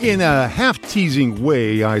In a half-teasing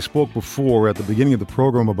way, I spoke before at the beginning of the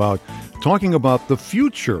program about talking about the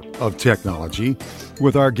future of technology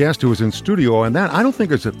with our guest who is in studio, and that I don't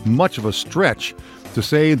think is much of a stretch to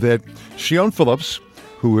say that Sean Phillips,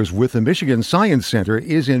 who is with the Michigan Science Center,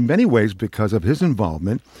 is in many ways, because of his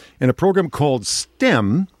involvement in a program called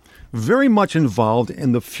STEM, very much involved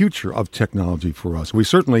in the future of technology for us. We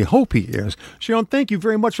certainly hope he is. Sean, thank you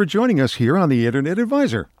very much for joining us here on the Internet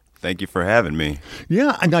Advisor. Thank you for having me.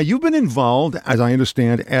 Yeah, now you've been involved, as I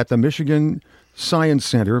understand, at the Michigan Science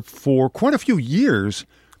Center for quite a few years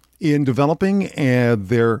in developing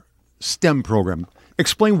their STEM program.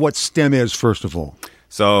 Explain what STEM is, first of all.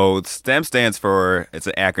 So STEM stands for, it's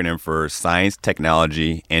an acronym for Science,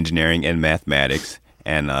 Technology, Engineering, and Mathematics.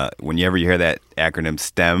 And whenever you hear that acronym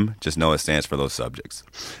STEM, just know it stands for those subjects.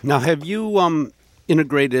 Now, have you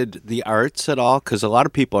integrated the arts at all? Because a lot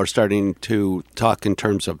of people are starting to talk in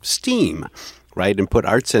terms of STEAM, right, and put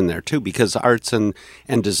arts in there too, because arts and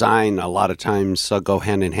design a lot of times go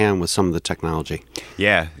hand in hand with some of the technology.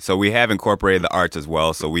 Yeah, so we have incorporated the arts as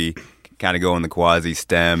well. So we kind of go in the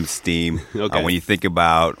quasi-STEM, STEAM. Okay. When you think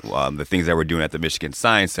about the things that we're doing at the Michigan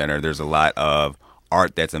Science Center, there's a lot of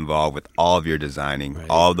art that's involved with all of your designing, right,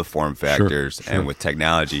 all of the form factors, sure. And with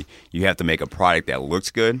technology, you have to make a product that looks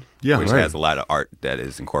good, which has a lot of art that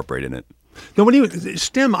is incorporated in it. Now, when you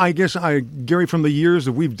STEM, I guess, Gary, from the years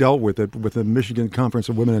that we've dealt with it, with the Michigan Conference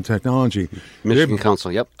of Women in Technology, Michigan Council,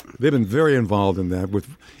 yep, they've been very involved in that.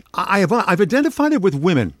 I've identified it with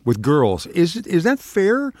women, with girls. Is that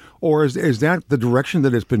fair, or is that the direction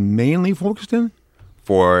that it's been mainly focused in?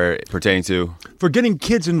 For pertaining to? For getting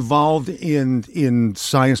kids involved in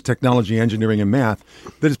science, technology, engineering, and math,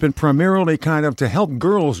 that it's been primarily kind of to help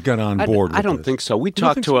girls get on board with I don't this. think so. We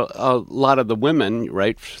talked to a lot of the women,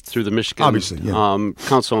 right, through the Michigan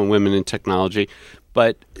Council on Women in Technology.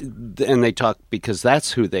 And they talk, because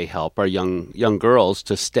that's who they help, are young girls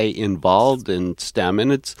to stay involved in STEM.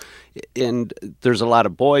 And there's a lot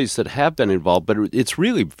of boys that have been involved, but it's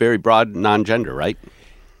really very broad, non-gender, right?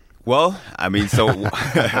 Well, I mean, so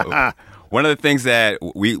one of the things that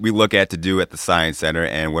we look at to do at the Science Center,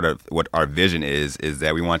 and what our vision is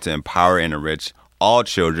that we want to empower and enrich all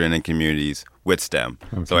children and communities with STEM.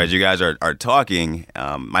 Okay. So as you guys are talking,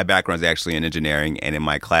 my background is actually in engineering, and in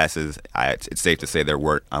my classes, it's safe to say there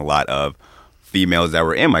weren't a lot of females that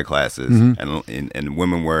were in my classes, and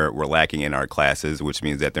women were lacking in our classes, which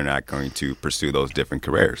means that they're not going to pursue those different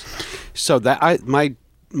careers. So that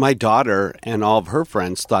my daughter and all of her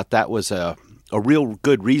friends thought that was a real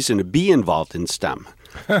good reason to be involved in STEM,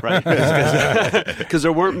 right? Because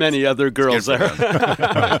there weren't many other girls there.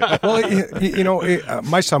 Well,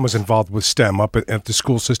 my son was involved with STEM up at the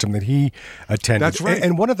school system that he attended. That's right.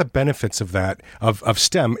 And one of the benefits of that, of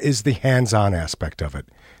STEM, is the hands-on aspect of it.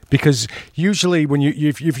 Because usually when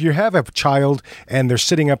if you have a child and they're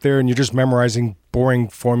sitting up there and you're just memorizing boring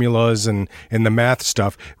formulas and the math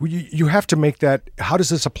stuff, you have to make that, how does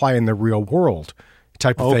this apply in the real world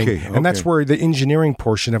type of thing. And that's where the engineering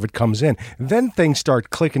portion of it comes in. Then things start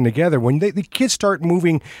clicking together. When the kids start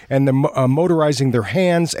moving and motorizing their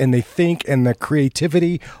hands and they think and the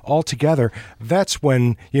creativity all together, that's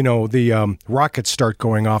when, the rockets start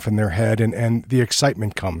going off in their head and the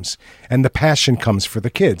excitement comes and the passion comes for the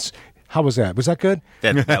kids. How was that? Was that good?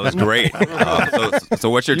 That was great. So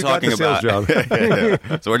what you're talking about,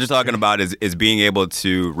 So what you're talking about is being able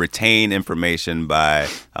to retain information by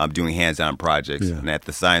doing hands-on projects. Yeah. And at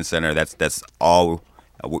the Science Center, that's all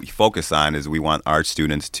what we focus on. Is we want our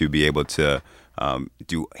students to be able to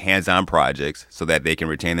do hands-on projects so that they can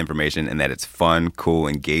retain the information and that it's fun, cool,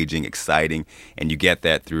 engaging, exciting, and you get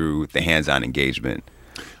that through the hands-on engagement.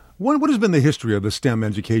 What has been the history of the STEM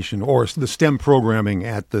education or the STEM programming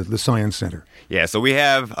at the Science Center? Yeah, so we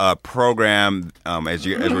have a program, as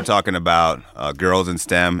we're talking about girls in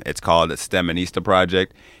STEM. It's called the STEManista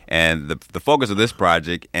Project. And the focus of this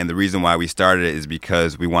project and the reason why we started it is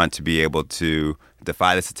because we want to be able to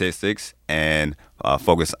defy the statistics and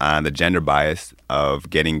focus on the gender bias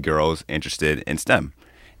of getting girls interested in STEM.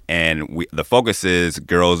 And the focus is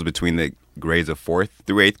girls between the grades of 4th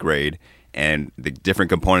through 8th grade. And the different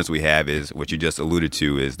components we have is what you just alluded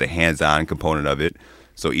to is the hands-on component of it.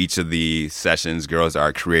 So each of the sessions, girls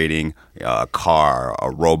are creating a car, a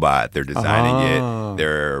robot. They're designing it.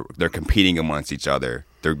 They're competing amongst each other.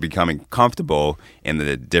 They're becoming comfortable in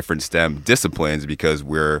the different STEM disciplines because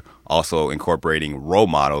we're also incorporating role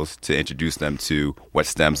models to introduce them to what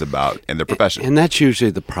STEM's about in their profession. And that's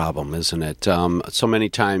usually the problem, isn't it? So many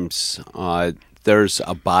times there's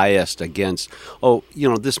a bias against,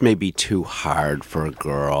 this may be too hard for a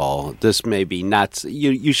girl. This may be not,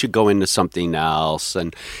 you should go into something else.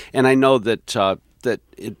 And I know that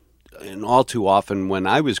and all too often when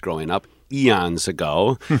I was growing up, eons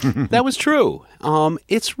ago, that was true.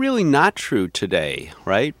 It's really not true today,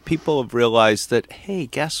 right? People have realized that, hey,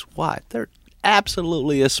 guess what? They're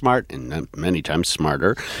absolutely as smart, and many times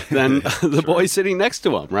smarter, than the boy sitting next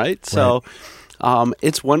to them, right? So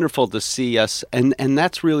it's wonderful to see us, and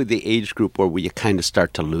that's really the age group where we kind of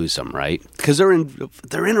start to lose them, right? Because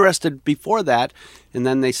they're interested before that, and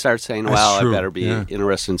then they start saying, "Well, I better be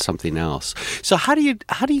interested in something else." So how do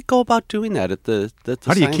you go about doing that at the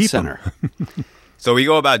Science Center? So we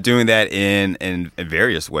go about doing that in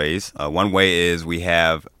various ways. One way is we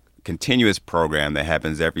have continuous program that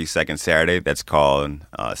happens every second Saturday that's called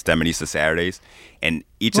STEManista Saturdays. And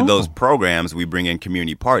each of those programs, we bring in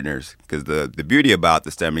community partners, because the beauty about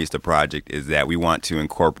the STEManista project is that we want to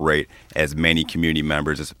incorporate as many community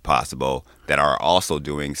members as possible that are also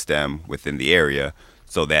doing STEM within the area,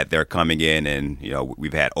 so that they're coming in and,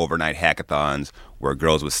 we've had overnight hackathons where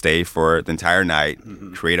girls would stay for the entire night,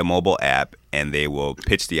 create a mobile app, and they will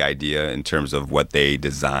pitch the idea in terms of what they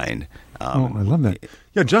designed. I love that.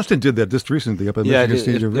 Yeah, Justin did that just recently up at Michigan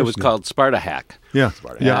State University. It was called Sparta Hack. Yeah,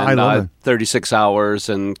 I love it. 36 hours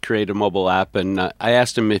and create a mobile app. And I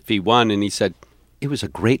asked him if he won, and he said, it was a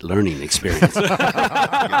great learning experience. They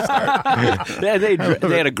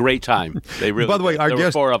had a great time. They really. By the way, there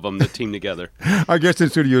were 4 of them that teamed together. Our guest in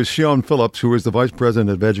studio is Sean Phillips, who is the Vice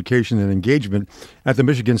President of Education and Engagement at the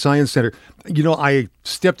Michigan Science Center. I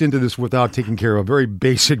stepped into this without taking care of a very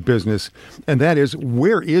basic business, and that is,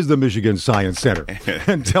 where is the Michigan Science Center?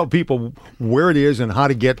 And tell people where it is and how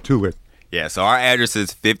to get to it. Yeah, so our address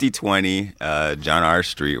is 5020 John R.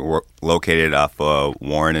 Street. We're located off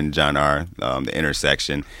Warren and John R., the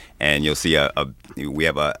intersection. And you'll see we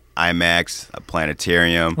have a IMAX, a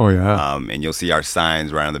planetarium. Oh, yeah. And you'll see our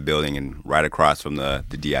signs right on the building, and right across from the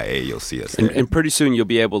DIA, you'll see us there. And pretty soon you'll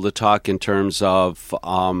be able to talk in terms of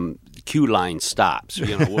queue line stops.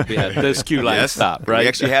 We'll be at this queue line stop, right? We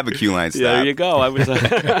actually have a queue line stop. Yeah, there you go. I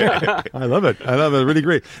love it. Really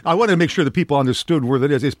great. I wanted to make sure that people understood where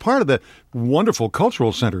that is. It's part of the wonderful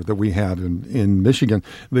cultural center that we have in Michigan.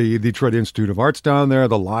 The Detroit Institute of Art's down there,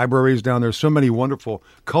 the libraries down there. So many wonderful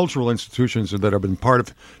cultural institutions that have been part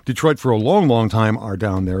of Detroit for a long, long time are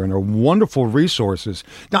down there and are wonderful resources.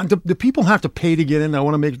 Now, do people have to pay to get in? I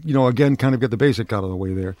want to make, again, kind of get the basic out of the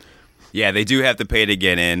way there. Yeah, they do have to pay to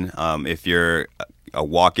get in. If you're a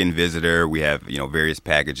walk-in visitor, we have various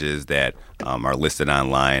packages that are listed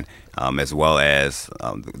online, as well as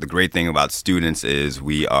the great thing about students is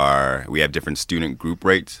we have different student group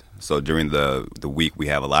rates. So during the week, we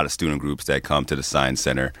have a lot of student groups that come to the Science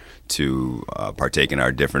Center to partake in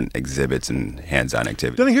our different exhibits and hands-on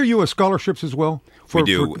activities. Did I hear you with scholarships as well? We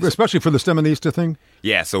do. Especially for the STEManista thing?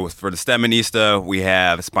 Yeah, so for the STEManista, we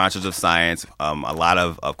have Sponsors of Science. A lot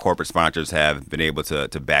of corporate sponsors have been able to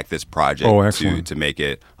back this project to make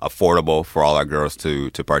it affordable for all our girls to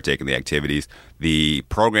partake in the activities. The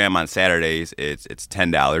program on Saturdays, it's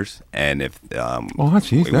 $10, and if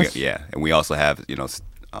that's easy. And we also have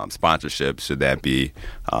sponsorship, should that be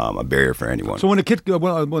a barrier for anyone. So when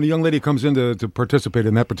a young lady comes in to participate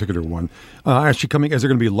in that particular one, is there going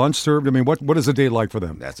to be lunch served? I mean, what is the day like for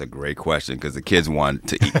them? That's a great question, because the kids want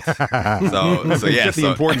to eat. Get the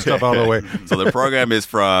important stuff out of the way. So the program is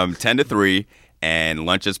from 10 to 3, and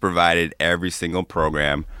lunch is provided every single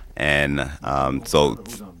program. And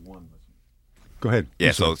Go ahead.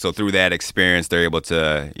 Yeah, so through that experience, they're able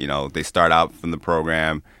to, they start out from the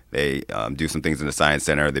program, they do some things in the Science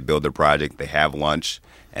Center, they build their project, they have lunch,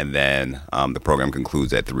 and then the program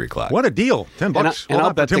concludes at 3 o'clock. What a deal! $10. And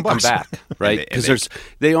I'll bet they come back, right? Because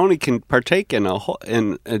they only can partake in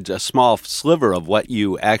a small sliver of what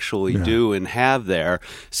you actually do and have there.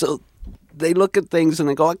 So they look at things and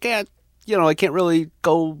they go, I can't really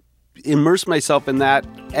go immerse myself in that,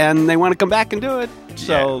 and they want to come back and do it.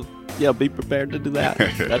 So. Yeah, be prepared to do that.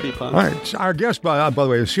 That'd be fun. All right. Our guest, by the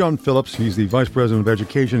way, is Sean Phillips. He's the Vice President of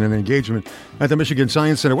Education and Engagement at the Michigan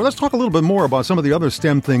Science Center. Well, let's talk a little bit more about some of the other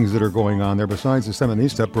STEM things that are going on there besides the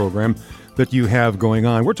STEManista program that you have going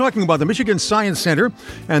on. We're talking about the Michigan Science Center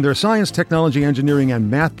and their Science, Technology, Engineering, and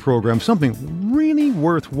Math program, something really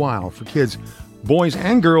worthwhile for kids, boys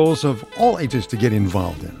and girls of all ages to get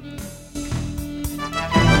involved in.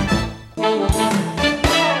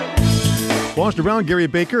 Foster Brown, Gary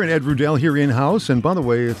Baker, and Ed Rudell here in-house. And by the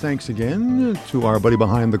way, thanks again to our buddy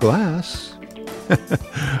behind the glass.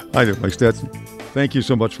 I do, Mike Stetson. Thank you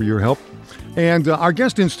so much for your help. And our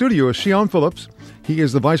guest in studio is Sean Phillips. He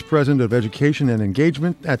is the Vice President of Education and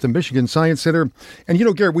Engagement at the Michigan Science Center. And,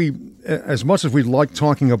 Gary, we, as much as we like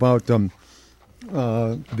talking about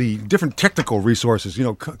the different technical resources,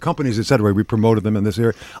 companies, et cetera. We promoted them in this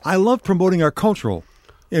area. I love promoting our cultural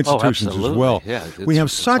institutions as well. Yeah, we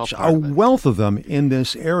have such a wealth of them in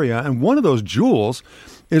this area. And one of those jewels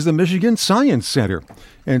is the Michigan Science Center.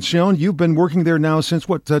 And Sean, you've been working there now since,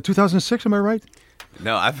 2006, am I right?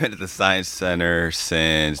 No, I've been at the Science Center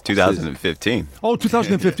since 2015. Oh,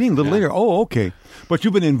 2015, a little later. Oh, okay. But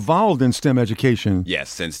you've been involved in STEM education. Yes,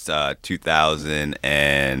 since 2000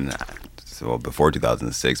 and before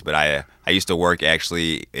 2006. But I used to work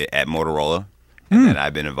actually at Motorola, and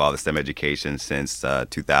I've been involved in STEM education since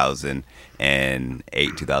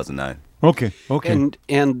 2008, 2009. Okay.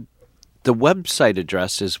 And the website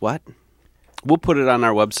address is what? We'll put it on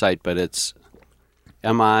our website, but it's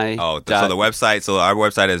MI. So the website. So our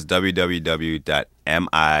website is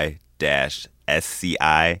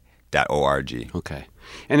www.mi-sci.org. Okay.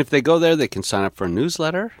 And if they go there, they can sign up for a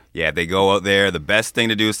newsletter? Yeah, if they go out there, the best thing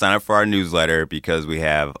to do is sign up for our newsletter because we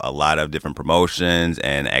have a lot of different promotions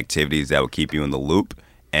and activities that will keep you in the loop.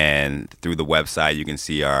 And through the website, you can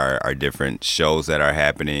see our different shows that are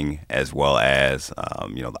happening, as well as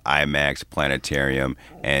the IMAX planetarium,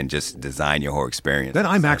 and just design your whole experience. That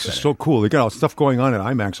IMAX is so cool. They got all stuff going on at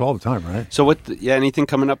IMAX all the time, right? So anything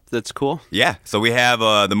coming up that's cool? Yeah. So we have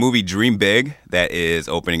the movie Dream Big that is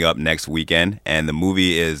opening up next weekend, and the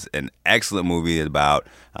movie is an excellent movie about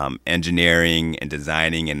engineering and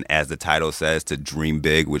designing, and as the title says, to dream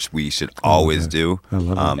big, which we should always do. I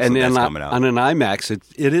love it. And so then that's coming out. On an IMAX,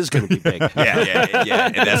 it is going to be big. Yeah.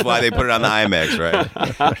 And that's why they put it on the IMAX, right?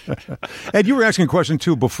 Ed, you were asking a question,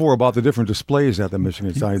 too, before about the different displays at the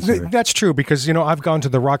Michigan Science Center. That's true, because, I've gone to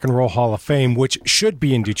the Rock and Roll Hall of Fame, which should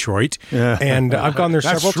be in Detroit, and I've gone there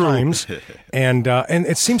several times, and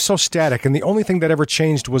it seems so static, and the only thing that ever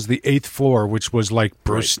changed was the 8th floor, which was like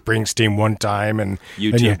Bruce Springsteen one time, and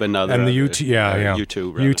YouTube another. And the YouTube,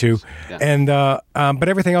 YouTube. YouTube. Yeah. And but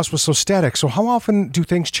everything else was so static. So how often do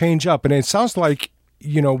things change up? And it sounds like,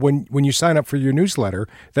 when you sign up for your newsletter,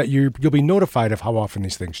 that you'll be notified of how often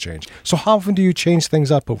these things change. So how often do you change things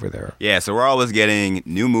up over there? Yeah, so we're always getting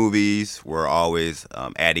new movies. We're always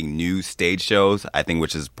adding new stage shows, I think,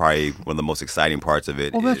 which is probably one of the most exciting parts of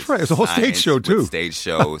it. Oh, that's right. It's a whole stage show, too. Stage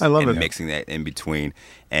shows. I love and it. Mixing that in between.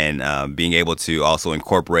 And being able to also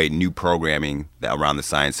incorporate new programming around the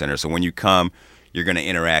Science Center. So when you come, you're going to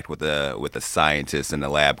interact with the scientists in the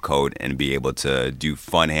lab coat and be able to do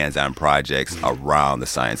fun hands-on projects around the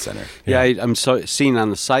Science Center. Yeah, I'm seeing on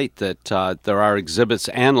the site that there are exhibits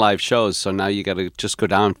and live shows. So now you got to just go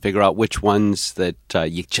down and figure out which ones that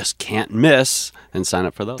you just can't miss and sign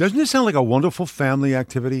up for those. Doesn't it sound like a wonderful family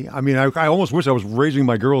activity? I mean, I almost wish I was raising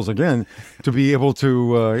my girls again to be able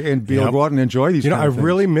to able to go out and enjoy these. I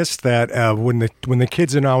really missed that when the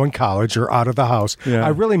kids are now in college or out of the house. Yeah. I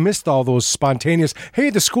really missed all those spontaneous. Hey,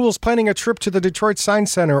 the school's planning a trip to the Detroit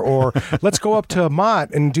Science Center, or let's go up to Mott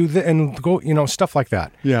and do stuff like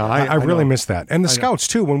that. Yeah, I really missed that. And the Scouts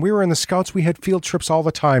too. When we were in the Scouts, we had field trips all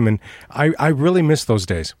the time, and I really missed those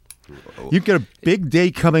days. You've got a big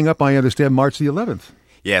day coming up, I understand, March the 11th.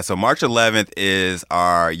 Yeah, so March 11th is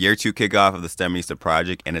our Year 2 kickoff of the STEMista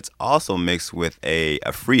project, and it's also mixed with a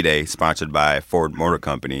free day sponsored by Ford Motor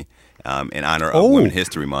Company in honor of Women's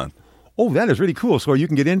History Month. Oh, that is really cool. So you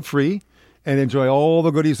can get in free and enjoy all the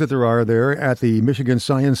goodies that there are there at the Michigan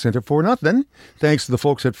Science Center for nothing, thanks to the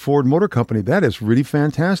folks at Ford Motor Company. That is really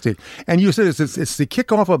fantastic. And you said it's the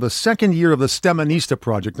kickoff of the second year of the STEMista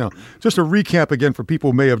project. Now, just a recap again for people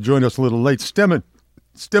who may have joined us a little late.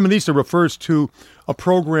 STEMista refers to a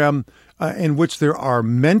program in which there are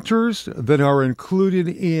mentors that are included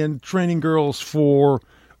in training girls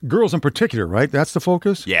in particular, right? That's the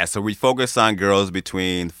focus? Yeah, so we focus on girls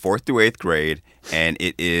between 4th through 8th grade, and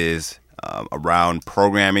it is around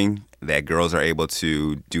programming that girls are able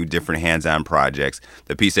to do different hands-on projects.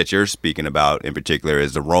 The piece that you're speaking about in particular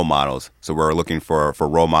is the role models. So we're looking for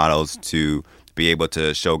role models to be able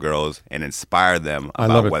to show girls and inspire them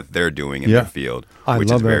about what they're doing in their field, which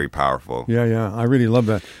is very powerful. Yeah, I really love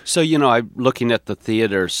that. So, I'm looking at the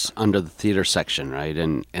theaters under the theater section, right?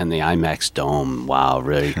 And the IMAX Dome, wow,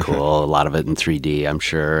 really cool. A lot of it in 3D, I'm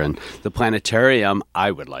sure. And the planetarium,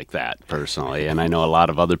 I would like that personally, and I know a lot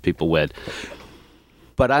of other people would.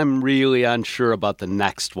 But I'm really unsure about the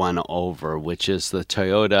next one over, which is the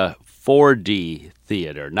Toyota 4D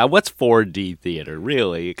theater. Now, what's 4D theater?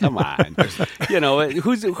 Really? Come on.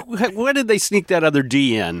 Where did they sneak that other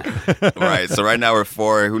D in? Right. So right now we're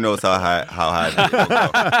 4. Who knows how high it will go.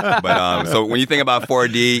 But so when you think about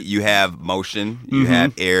 4D, you have motion, you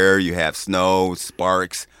have air, you have snow,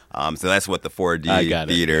 sparks. So that's what the 4D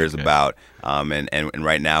theater is about. And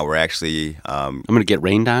right now we're actually... I'm going to get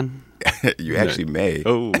rained on? You actually may.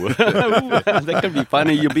 Oh, that could be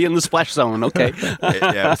funny. You'll be in the splash zone. Okay.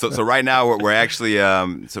 Yeah. So right now we're actually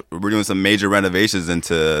we're doing some major renovations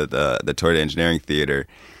into the Toyota Engineering Theater,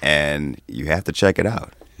 and you have to check it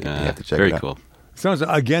out. You have to check it out. Very cool. Sounds,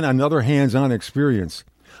 again, another hands-on experience.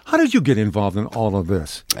 How did you get involved in all of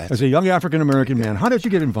this? As a young African-American man, how did you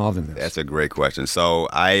get involved in this? That's a great question. So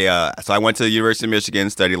I went to the University of Michigan,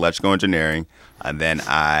 studied electrical engineering, and then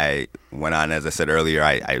I went on, as I said earlier,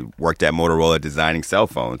 I worked at Motorola designing cell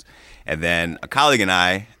phones. And then a colleague and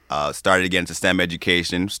I started to get into STEM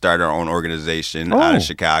education, started our own organization out of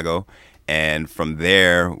Chicago. And from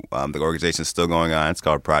there, the organization is still going on. It's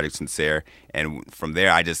called Project Sincere. And from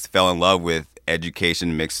there, I just fell in love with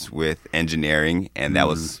education mixed with engineering, and that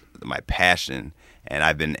was my passion. And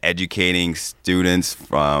I've been educating students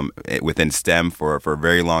from within STEM for a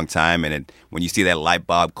very long time. And when you see that light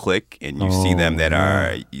bulb click, and you see them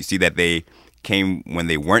you see that they came when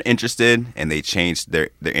they weren't interested, and they changed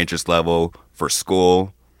their interest level for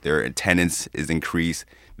school. Their attendance is increased.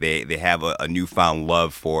 They have a newfound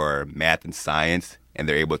love for math and science, and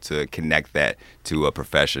they're able to connect that to a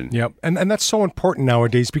profession. Yep. And that's so important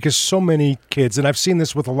nowadays, because so many kids, and I've seen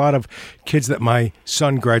this with a lot of kids that my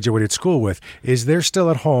son graduated school with, is they're still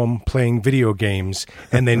at home playing video games,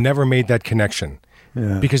 and they never made that connection.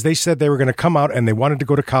 Yeah. Because they said they were going to come out and they wanted to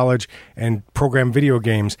go to college and program video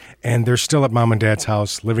games, and they're still at mom and dad's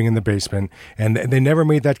house living in the basement, and they never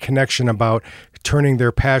made that connection about turning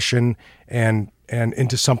their passion and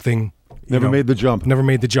into something. Never made the jump. Never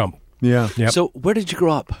made the jump. Yeah. Yep. So where did you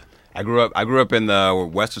grow up? I grew up in the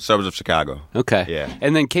western suburbs of Chicago. Okay. Yeah.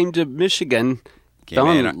 And then came to Michigan. Came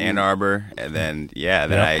to Ann Arbor, and then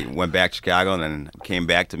I went back to Chicago, and then came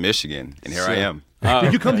back to Michigan, and here I am.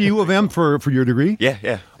 Did you come to U of M for your degree?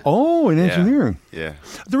 Yeah. Oh, in engineering. Yeah.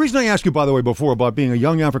 The reason I asked you, by the way, before about being a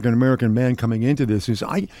young African-American man coming into this is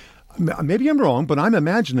maybe I'm wrong, but I'm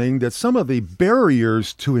imagining that some of the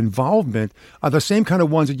barriers to involvement are the same kind of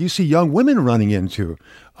ones that you see young women running into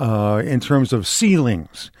in terms of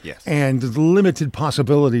ceilings and limited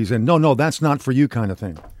possibilities and no, that's not for you kind of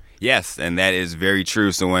thing. Yes, and that is very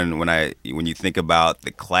true. So when you think about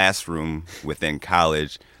the classroom within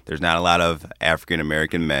college, there's not a lot of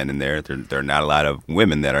African-American men in there. There are not a lot of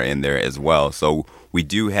women that are in there as well. So we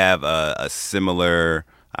do have a similar,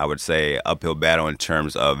 I would say, uphill battle in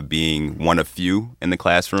terms of being one of few in the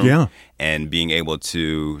classroom and being able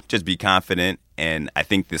to just be confident. And I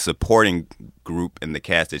think the supporting group in the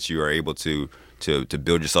cast that you are able to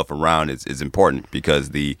build yourself around is important, because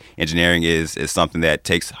the engineering is something that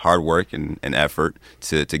takes hard work and effort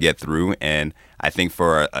to get through. And I think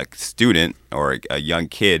for a student or a young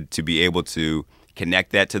kid to be able to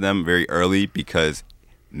connect that to them very early, because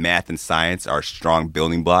math and science are strong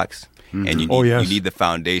building blocks. Mm-hmm. And you need the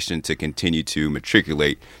foundation to continue to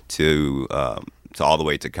matriculate to all the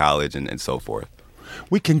way to college and so forth.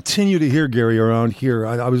 We continue to hear, Gary, around here.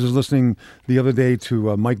 I was just listening the other day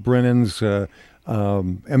to Mike Brennan's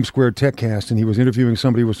M Squared TechCast, and he was interviewing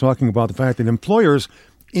somebody who was talking about the fact that employers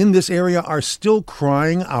in this area are still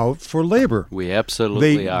crying out for labor. We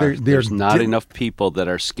absolutely are. There's not enough people that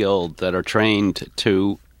are skilled, that are trained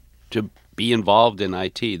to be involved in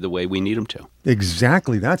IT the way we need them to.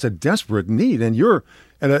 Exactly. That's a desperate need, and you're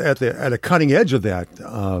at a cutting edge of that,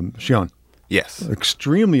 Sean. Yes. An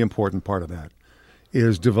extremely important part of that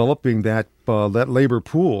is developing that labor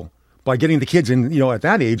pool by getting the kids at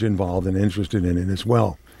that age involved and interested in it as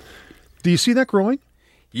well. Do you see that growing?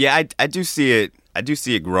 Yeah, I do see it. I do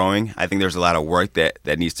see it growing. I think there's a lot of work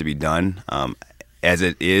that needs to be done. As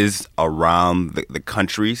it is around the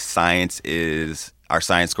country, our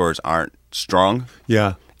science scores aren't strong.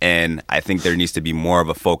 Yeah. And I think there needs to be more of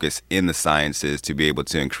a focus in the sciences to be able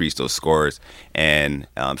to increase those scores. And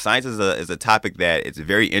science is a topic that it's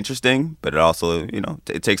very interesting, but it also,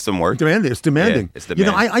 it takes some work. It's demanding. Yeah, it's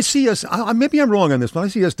demanding. I see us, maybe I'm wrong on this, but I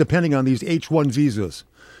see us depending on these H-1 visas,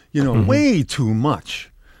 way too much.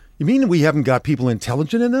 You mean we haven't got people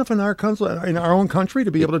intelligent enough in our own country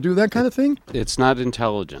to be able to do that kind of thing? It's not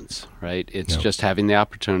intelligence, right? It's just having the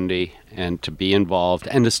opportunity and to be involved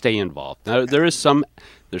and to stay involved. Now, there's some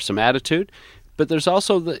attitude, but there's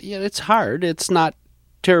also it's hard. It's not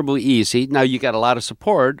terribly easy. Now, you got a lot of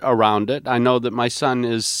support around it. I know that my son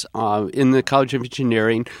is in the College of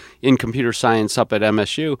Engineering in computer science up at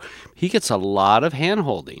MSU. He gets a lot of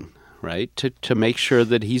hand-holding, right, to make sure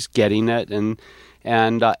that he's getting it, and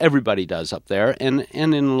everybody does up there, and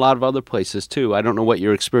in a lot of other places too. I don't know what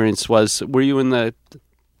your experience was. Were you in the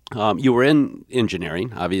You were in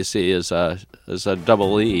engineering, obviously, as a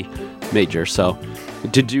double E major. So,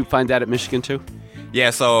 did you find that at Michigan too?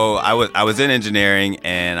 Yeah, so I was in engineering,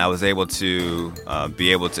 and I was able to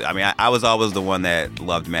be able to. I mean, I was always the one that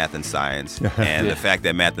loved math and science, and the fact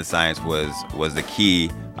that math and science was the key.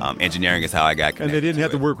 Engineering is how I got connected. And they didn't have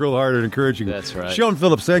to work real hard at encouraging you. That's right. Sean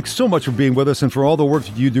Phillips, thanks so much for being with us and for all the work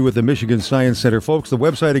that you do at the Michigan Science Center. Folks, the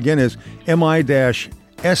website again is mi-sci.org.